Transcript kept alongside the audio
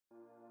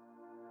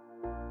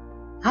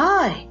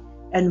Hi,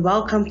 and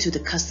welcome to the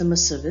customer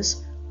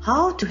service,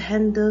 how to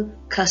handle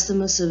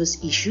customer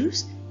service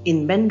issues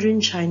in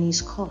Mandarin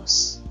Chinese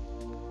course.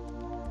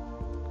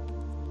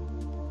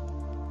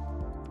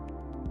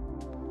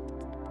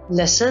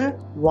 Lesson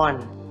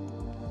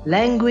 1.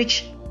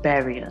 Language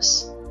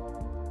barriers.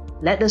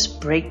 Let us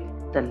break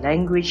the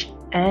language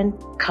and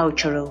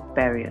cultural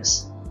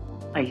barriers.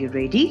 Are you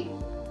ready?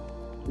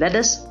 Let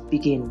us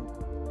begin.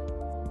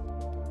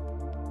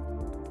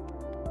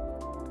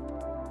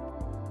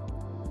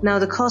 Now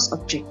the course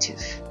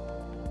objective.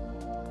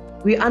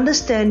 We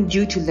understand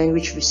due to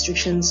language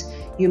restrictions,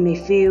 you may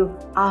feel,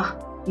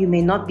 you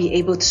may not be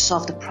able to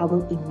solve the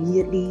problem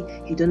immediately,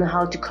 you don't know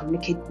how to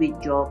communicate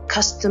with your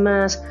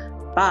customers,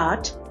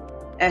 but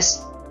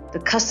as the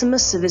customer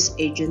service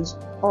agents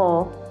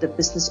or the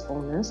business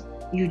owners,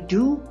 you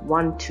do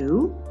want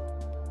to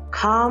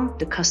calm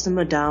the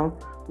customer down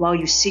while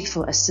you seek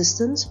for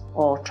assistance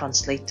or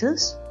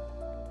translators.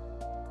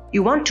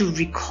 You want to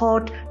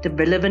record the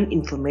relevant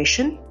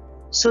information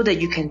so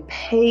that you can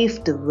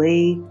pave the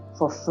way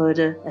for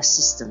further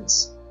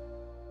assistance.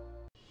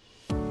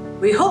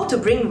 We hope to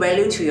bring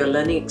value to your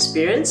learning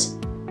experience.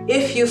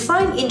 If you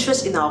find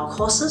interest in our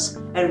courses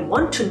and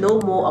want to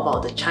know more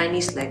about the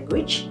Chinese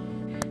language,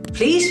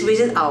 please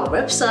visit our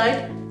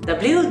website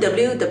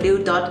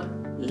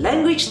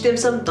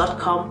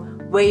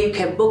www.languagedimsum.com, where you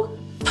can book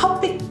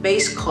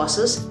topic-based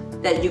courses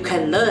that you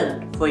can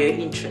learn for your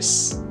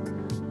interests.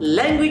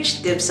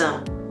 Language Dim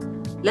Sum.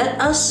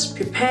 Let us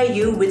prepare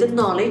you with the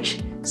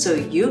knowledge so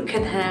you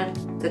can have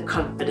the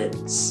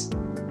confidence.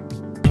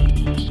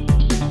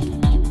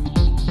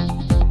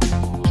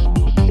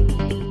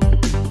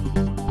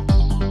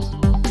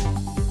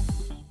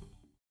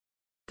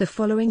 The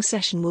following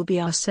session will be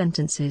our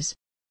sentences.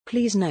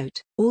 Please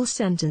note, all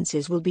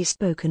sentences will be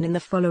spoken in the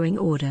following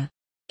order: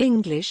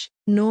 English,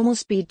 normal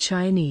speed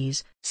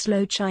Chinese,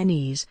 slow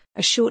Chinese,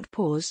 a short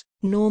pause,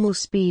 normal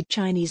speed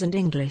Chinese and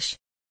English.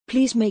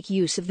 Please make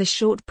use of the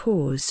short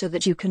pause so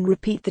that you can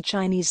repeat the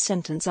Chinese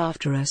sentence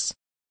after us.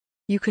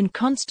 You can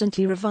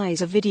constantly revise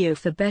a video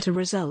for better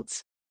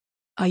results.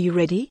 Are you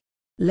ready?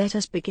 Let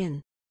us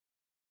begin.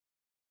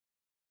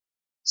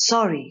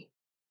 Sorry,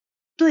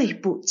 对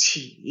不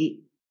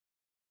起，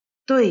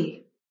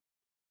对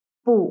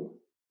不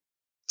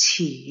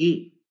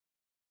起，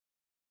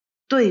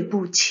对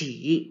不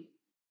起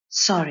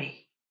Sorry.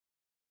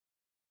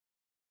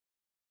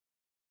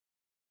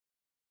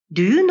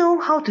 Do you know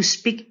how to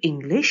speak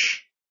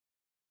English?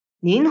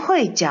 您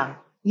会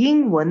讲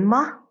英文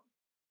吗？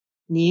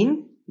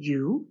您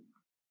you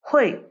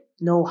会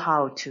know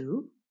how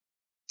to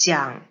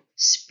讲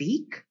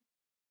speak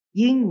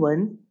英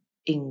文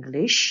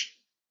English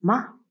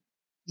吗？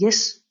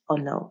 Yes or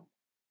no?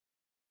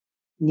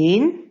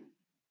 您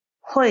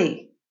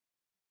会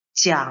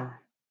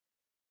讲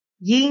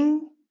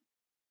英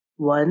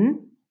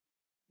文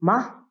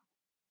吗？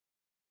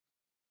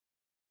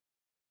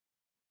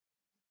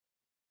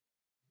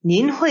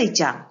您会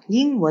讲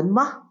英文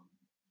吗？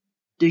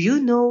 Do you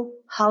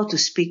know how to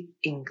speak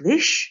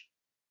English?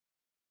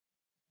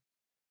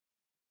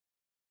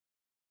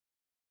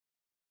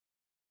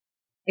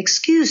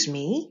 Excuse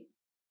me,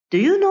 do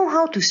you know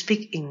how to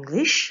speak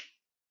English?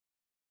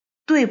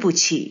 对不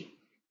起，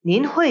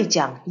您会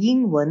讲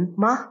英文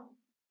吗？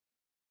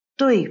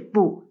对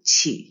不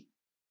起，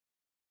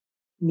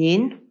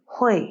您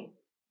会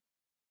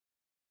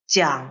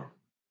讲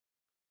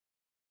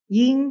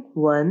英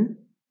文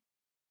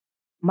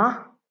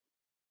吗？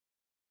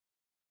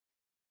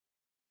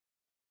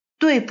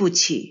对不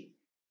起，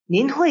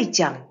您会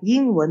讲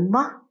英文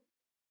吗？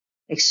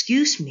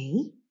 Excuse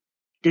me,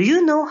 do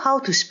you know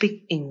how to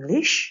speak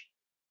English?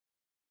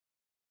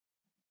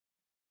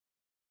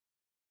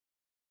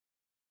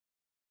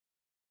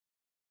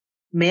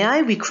 May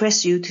I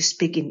request you to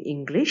speak in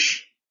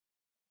English?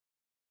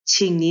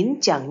 请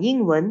您讲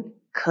英文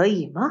可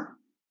以吗？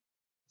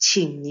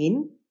请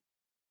您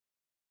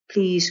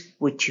Please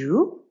would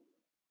you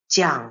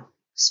讲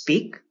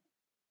speak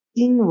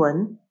英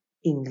文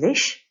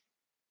English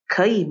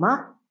可以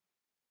吗？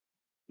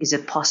 Is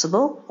it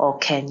possible or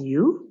can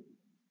you?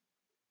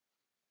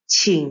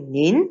 请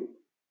您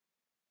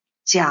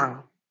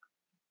讲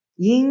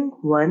英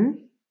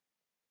文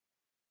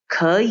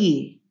可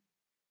以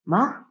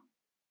吗？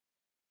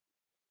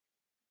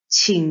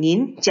请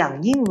您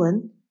讲英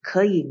文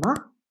可以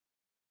吗？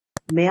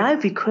 May I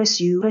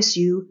request you to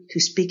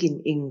speak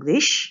in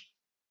English?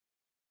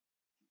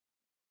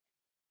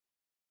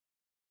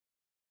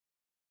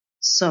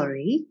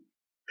 Sorry,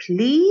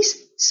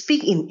 please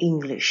speak in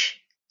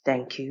English.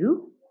 Thank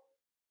you.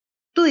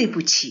 对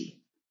不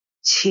起，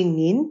请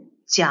您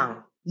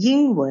讲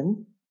英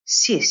文，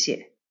谢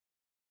谢。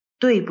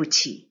对不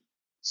起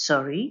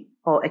 ，sorry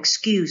or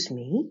excuse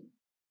me，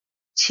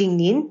 请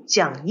您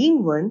讲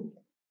英文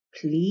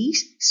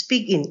 ，please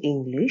speak in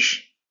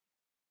English。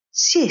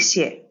谢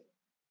谢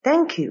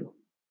 ，thank you。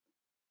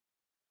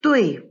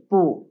对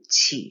不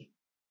起，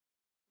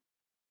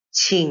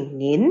请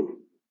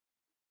您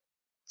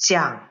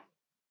讲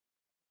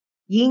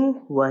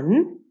英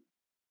文，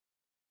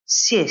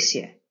谢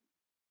谢。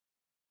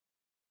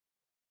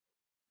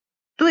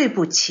对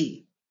不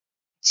起，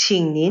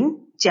请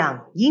您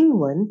讲英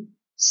文，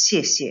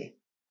谢谢。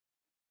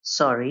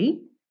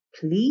Sorry,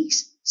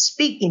 please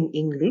speak in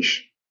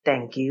English,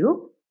 thank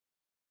you.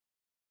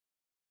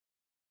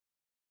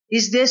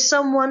 Is there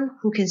someone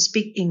who can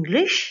speak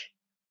English?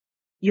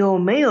 有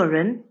没有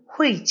人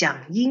会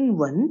讲英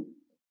文？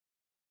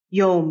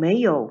有没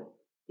有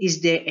Is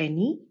there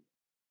any?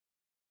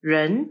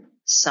 人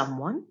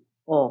someone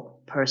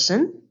or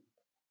person.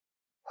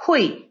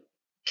 会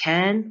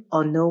can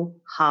or know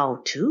how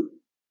to.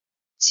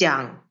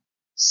 讲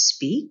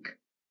speak.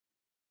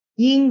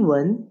 英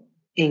文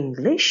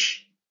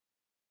English.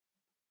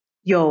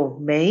 有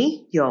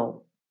没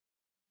有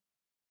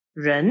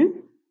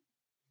人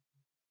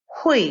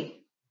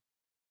会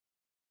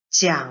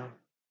讲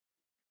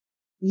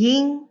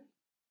英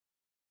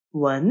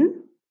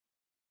文？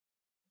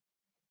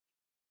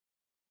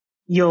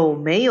有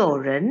没有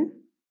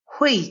人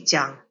会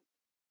讲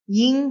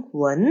英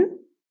文？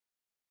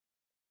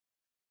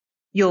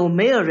有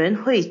没有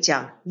人会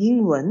讲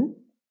英文？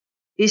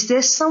 Is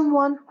there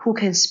someone who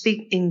can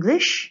speak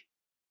English?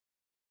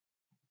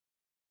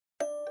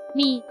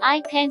 Me, I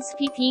can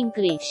speak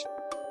English.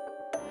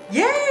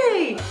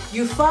 Yay!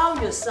 You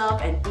found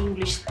yourself an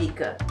English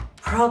speaker.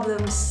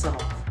 Problem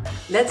solved.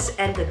 Let's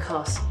end the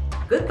course.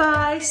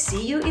 Goodbye.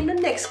 See you in the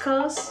next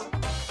course.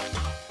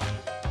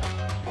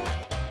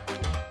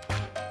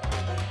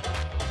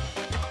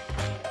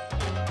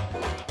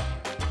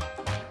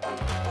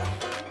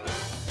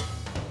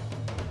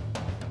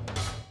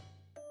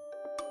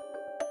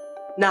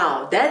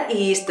 Now, that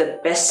is the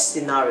best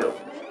scenario.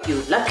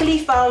 You luckily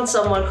found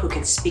someone who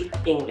can speak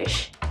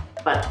English.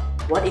 But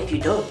what if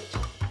you don't?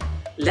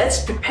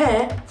 Let's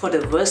prepare for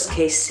the worst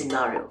case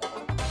scenario.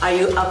 Are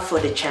you up for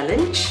the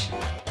challenge?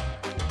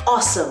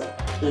 Awesome!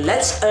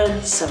 Let's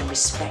earn some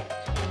respect.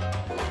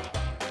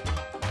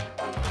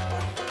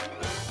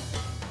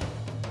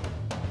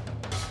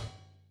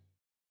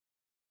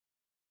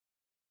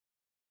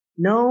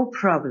 No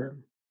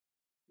problem.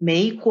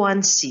 没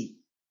关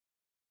系。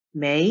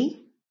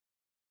没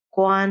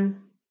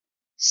关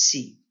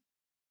系。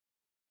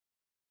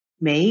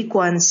没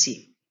关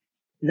系。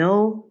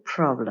No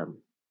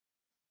problem.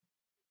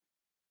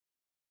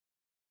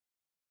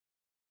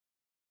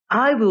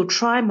 I will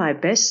try my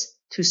best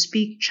to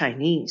speak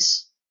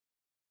Chinese.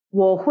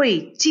 我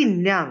会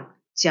尽量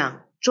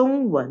讲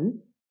中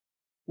文。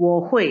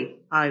我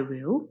会 I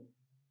will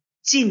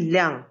尽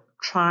量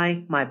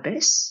try my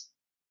best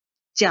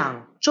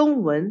讲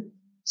中文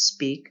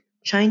speak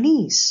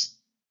Chinese.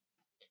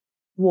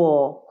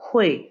 我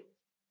会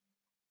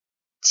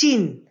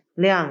尽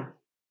量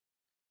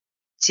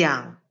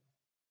讲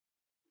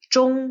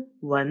中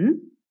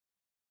文。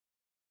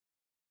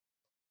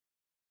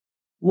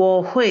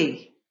我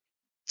会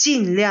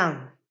尽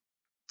量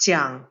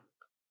讲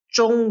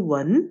中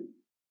文。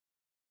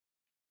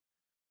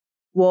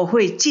我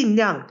会尽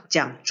量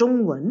讲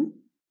中文。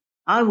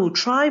I will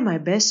try my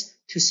best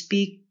to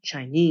speak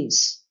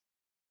Chinese.